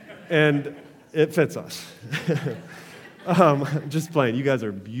 And it fits us. Just playing. You guys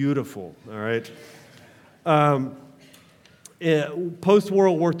are beautiful, all right?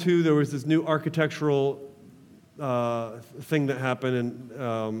 Post-World War II, there was this new architectural thing that happened,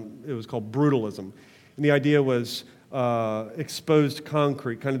 and it was called brutalism. And the idea was exposed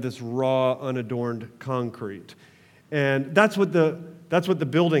concrete, kind of this raw, unadorned concrete. And that's what the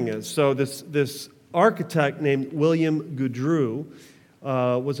building is. So this architect named William Goudreau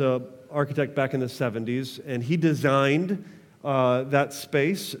was an architect back in the 70s, and he designed that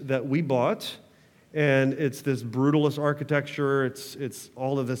space that we bought. And it's this brutalist architecture. It's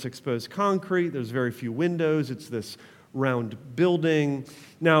all of this exposed concrete. There's very few windows. It's this round building.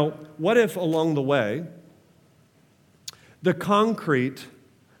 Now, what if along the way, the concrete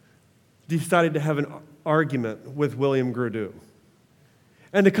decided to have an argument with William Goudreau?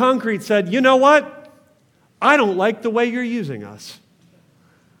 And the concrete said, you know what? I don't like the way you're using us.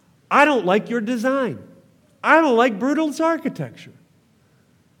 I don't like your design. I don't like brutalist architecture.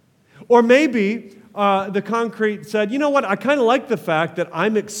 Or maybe the concrete said, you know what, I kind of like the fact that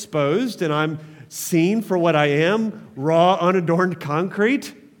I'm exposed and I'm seen for what I am, raw, unadorned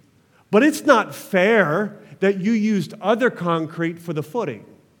concrete, but it's not fair that you used other concrete for the footing,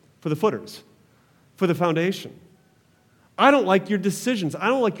 for the footers, for the foundation. I don't like your decisions. I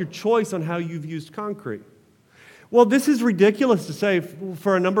don't like your choice on how you've used concrete. Well, this is ridiculous to say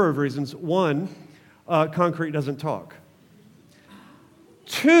for a number of reasons. One, concrete doesn't talk.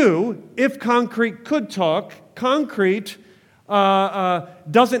 Two, if concrete could talk, concrete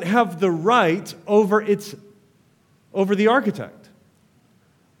doesn't have the right over the architect,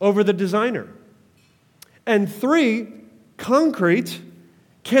 over the designer. And three, concrete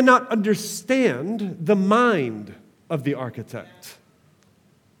cannot understand the mind of the architect.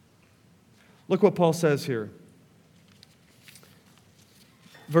 Look what Paul says here.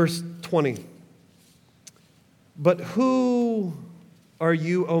 Verse 20. But who are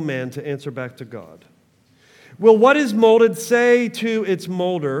you, O man, to answer back to God? Will what is molded say to its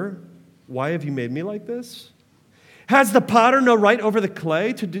molder, why have you made me like this? Has the potter no right over the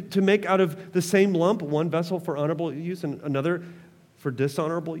clay to make out of the same lump one vessel for honorable use and another for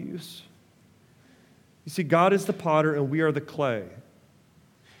dishonorable use? You see, God is the potter and we are the clay.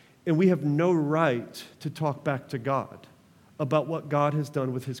 And we have no right to talk back to God about what God has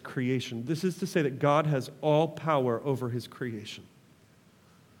done with his creation. This is to say that God has all power over his creation.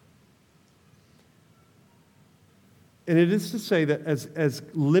 And it is to say that as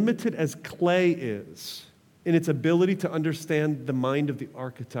limited as clay is in its ability to understand the mind of the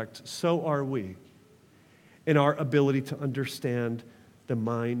architect, so are we in our ability to understand the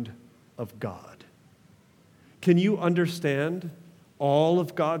mind of God. Can you understand all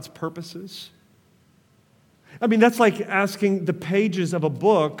of God's purposes? I mean, that's like asking the pages of a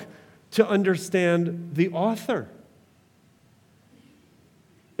book to understand the author.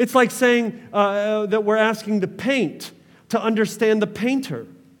 It's like saying that we're asking the paint to understand the painter.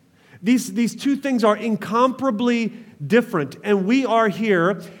 These two things are incomparably different. And we are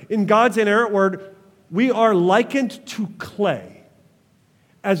here, in God's inerrant word, we are likened to clay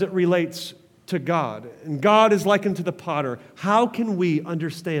as it relates to God. And God is likened to the potter. How can we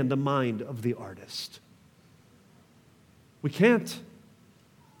understand the mind of the artist? We can't.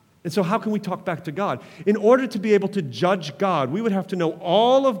 And so how can we talk back to God? In order to be able to judge God, we would have to know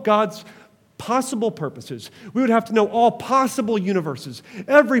all of God's possible purposes. We would have to know all possible universes,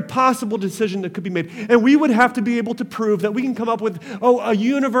 every possible decision that could be made. And we would have to be able to prove that we can come up with a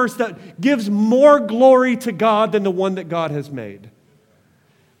universe that gives more glory to God than the one that God has made.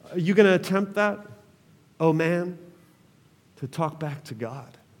 Are you going to attempt that, oh man, to talk back to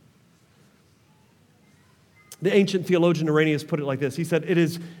God? The ancient theologian Irenaeus put it like this. He said, it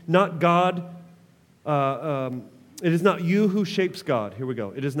is not God, it is not you who shapes God. Here we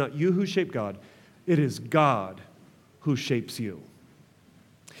go. It is not you who shape God. It is God who shapes you.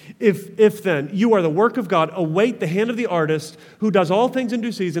 If then you are the work of God, await the hand of the artist who does all things in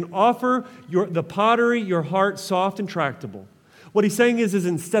due season. Offer the pottery, your heart soft and tractable. What he's saying is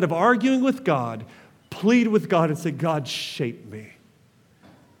instead of arguing with God, plead with God and say, God, shape me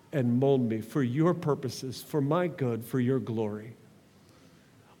and mold me for your purposes, for my good, for your glory.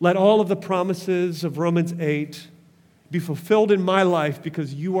 Let all of the promises of Romans 8 be fulfilled in my life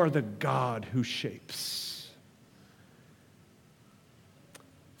because you are the God who shapes.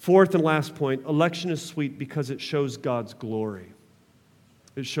 Fourth and last point, election is sweet because it shows God's glory.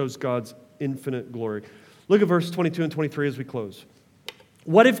 It shows God's infinite glory. Look at verse 22 and 23 as we close.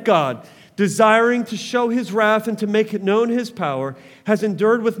 What if God, desiring to show his wrath and to make it known his power, has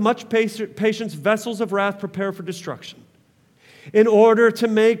endured with much patience vessels of wrath prepared for destruction, in order to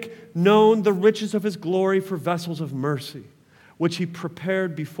make known the riches of his glory for vessels of mercy, which he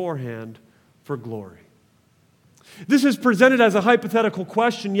prepared beforehand for glory? This is presented as a hypothetical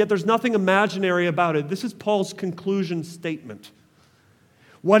question, yet there's nothing imaginary about it. This is Paul's conclusion statement.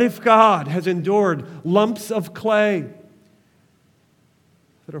 What if God has endured lumps of clay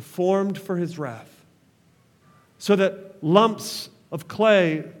that are formed for his wrath, so that lumps of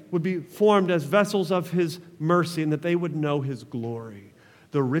clay would be formed as vessels of his mercy and that they would know his glory,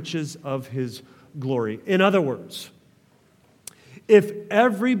 the riches of his glory? In other words, if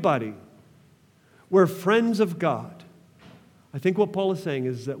everybody were friends of God, I think what Paul is saying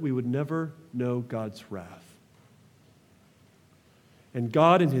is that we would never know God's wrath. And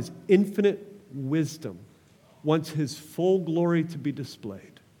God, in his infinite wisdom, wants his full glory to be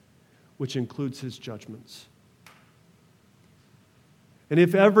displayed, which includes his judgments. And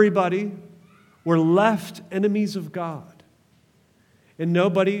if everybody were left enemies of God and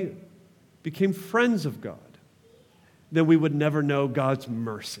nobody became friends of God, then we would never know God's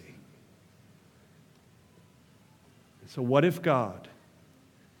mercy. So what if God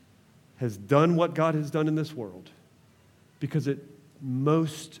has done what God has done in this world because it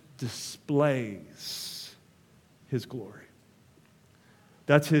most displays his glory?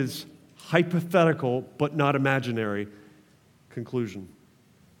 That's his hypothetical but not imaginary conclusion.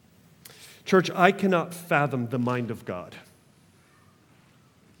 Church, I cannot fathom the mind of God.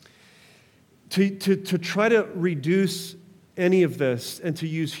 To try to reduce any of this and to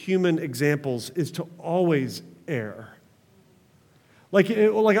use human examples is to always err. Like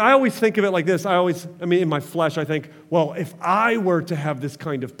I always think of it like this. In my flesh, I think, well, if I were to have this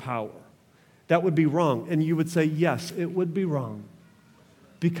kind of power, that would be wrong. And you would say, yes, it would be wrong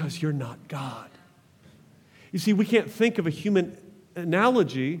because you're not God. You see, we can't think of a human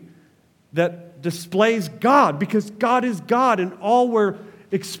analogy that displays God because God is God and all we're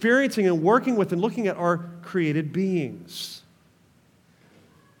experiencing and working with and looking at are created beings.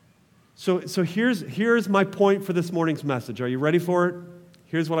 So here's my point for this morning's message. Are you ready for it?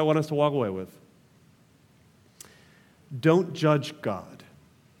 Here's what I want us to walk away with. Don't judge God,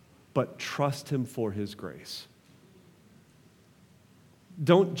 but trust Him for His grace.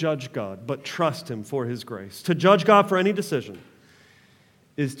 Don't judge God, but trust Him for His grace. To judge God for any decision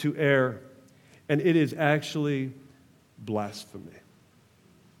is to err, and it is actually blasphemy.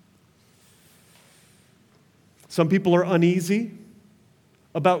 Some people are uneasy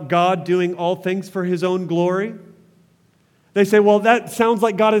about God doing all things for His own glory. They say, well, that sounds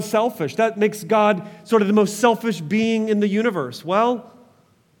like God is selfish. That makes God sort of the most selfish being in the universe. Well,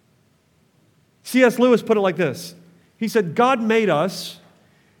 C.S. Lewis put it like this. He said, God made us,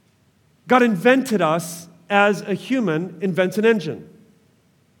 God invented us as a human invents an engine.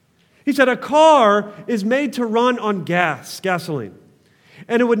 He said, a car is made to run on gasoline,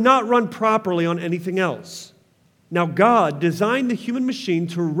 and it would not run properly on anything else. Now, God designed the human machine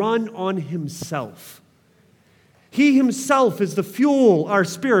to run on Himself. He Himself is the fuel our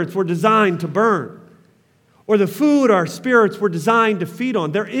spirits were designed to burn, or the food our spirits were designed to feed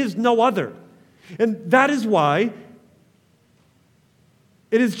on. There is no other. And that is why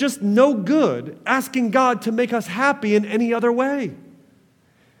it is just no good asking God to make us happy in any other way.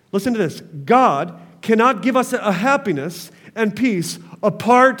 Listen to this. God cannot give us a happiness and peace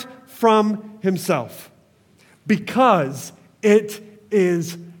apart from Himself. Because it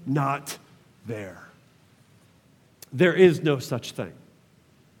is not there. There is no such thing.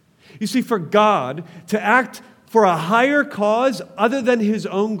 You see, for God to act for a higher cause other than His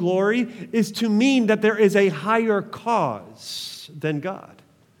own glory is to mean that there is a higher cause than God.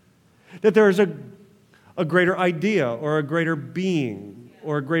 That there is a greater idea or a greater being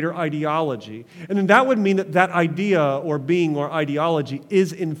or a greater ideology. And then that would mean that that idea or being or ideology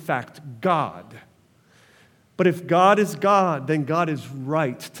is in fact God. But if God is God, then God is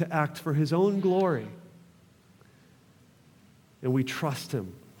right to act for His own glory. And we trust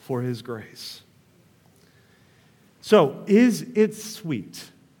Him for His grace. So, is it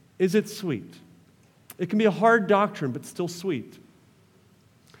sweet? Is it sweet? It can be a hard doctrine, but still sweet.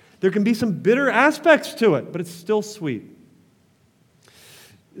 There can be some bitter aspects to it, but it's still sweet.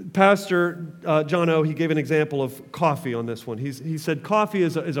 Pastor John O., he gave an example of coffee on this one. He said coffee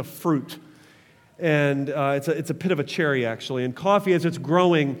is a fruit. And it's a pit of a cherry, actually. And coffee, as it's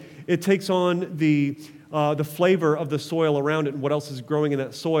growing, it takes on the flavor of the soil around it and what else is growing in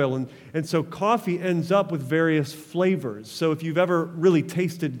that soil. And so coffee ends up with various flavors. So if you've ever really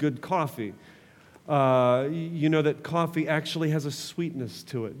tasted good coffee, you know that coffee actually has a sweetness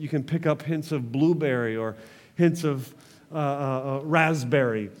to it. You can pick up hints of blueberry or hints of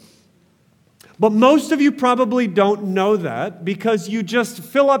raspberry. But most of you probably don't know that because you just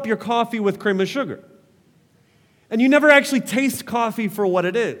fill up your coffee with cream and sugar. And you never actually taste coffee for what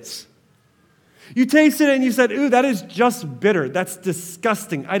it is. You tasted it and you said, ooh, that is just bitter. That's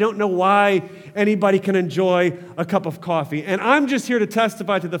disgusting. I don't know why anybody can enjoy a cup of coffee. And I'm just here to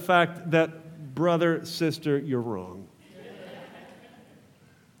testify to the fact that, brother, sister, you're wrong.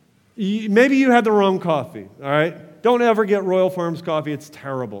 Maybe you had the wrong coffee, all right? Don't ever get Royal Farms coffee. It's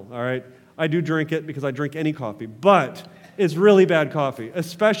terrible, all right? I do drink it because I drink any coffee, but it's really bad coffee,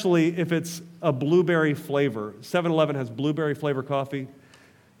 especially if it's a blueberry flavor. 7-Eleven has blueberry flavor coffee.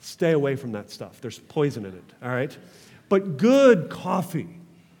 Stay away from that stuff. There's poison in it, all right? But good coffee,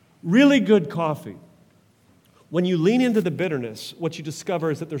 really good coffee, when you lean into the bitterness, what you discover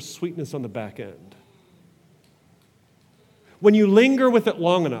is that there's sweetness on the back end. When you linger with it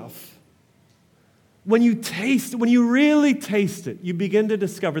long enough, when you really taste it, you begin to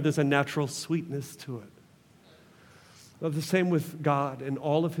discover there's a natural sweetness to it. Well, the same with God and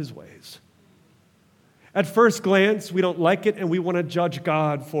all of His ways. At first glance, we don't like it and we want to judge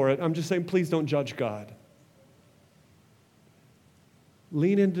God for it. I'm just saying, please don't judge God.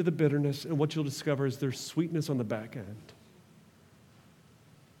 Lean into the bitterness, and what you'll discover is there's sweetness on the back end.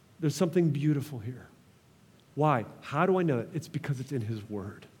 There's something beautiful here. Why? How do I know it? It's because it's in His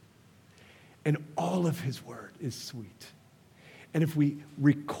Word. And all of His Word is sweet. And if we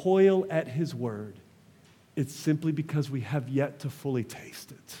recoil at His Word, it's simply because we have yet to fully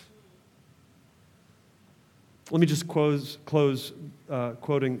taste it. Let me just close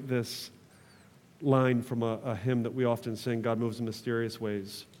quoting this line from a hymn that we often sing, God Moves in Mysterious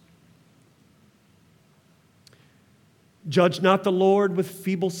Ways. Judge not the Lord with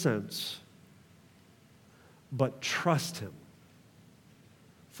feeble sense, but trust him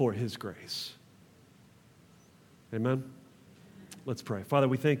for his grace. Amen? Let's pray. Father,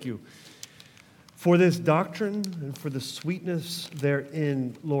 we thank you for this doctrine and for the sweetness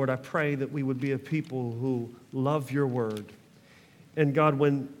therein. Lord, I pray that we would be a people who love your word. And God,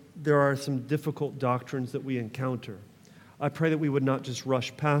 when there are some difficult doctrines that we encounter, I pray that we would not just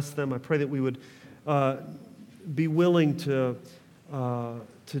rush past them. I pray that we would be willing to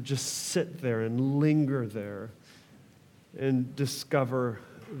just sit there and linger there and discover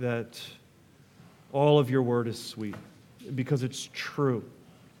that all of your word is sweet because it's true.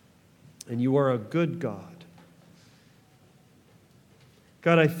 And you are a good God.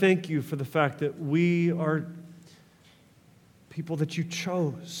 God, I thank you for the fact that we are people that you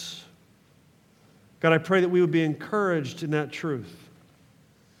chose. God, I pray that we would be encouraged in that truth,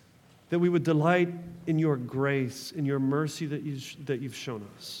 that we would delight in your grace, in your mercy that you've shown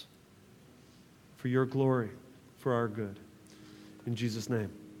us, for your glory, for our good. In Jesus' name,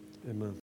 amen.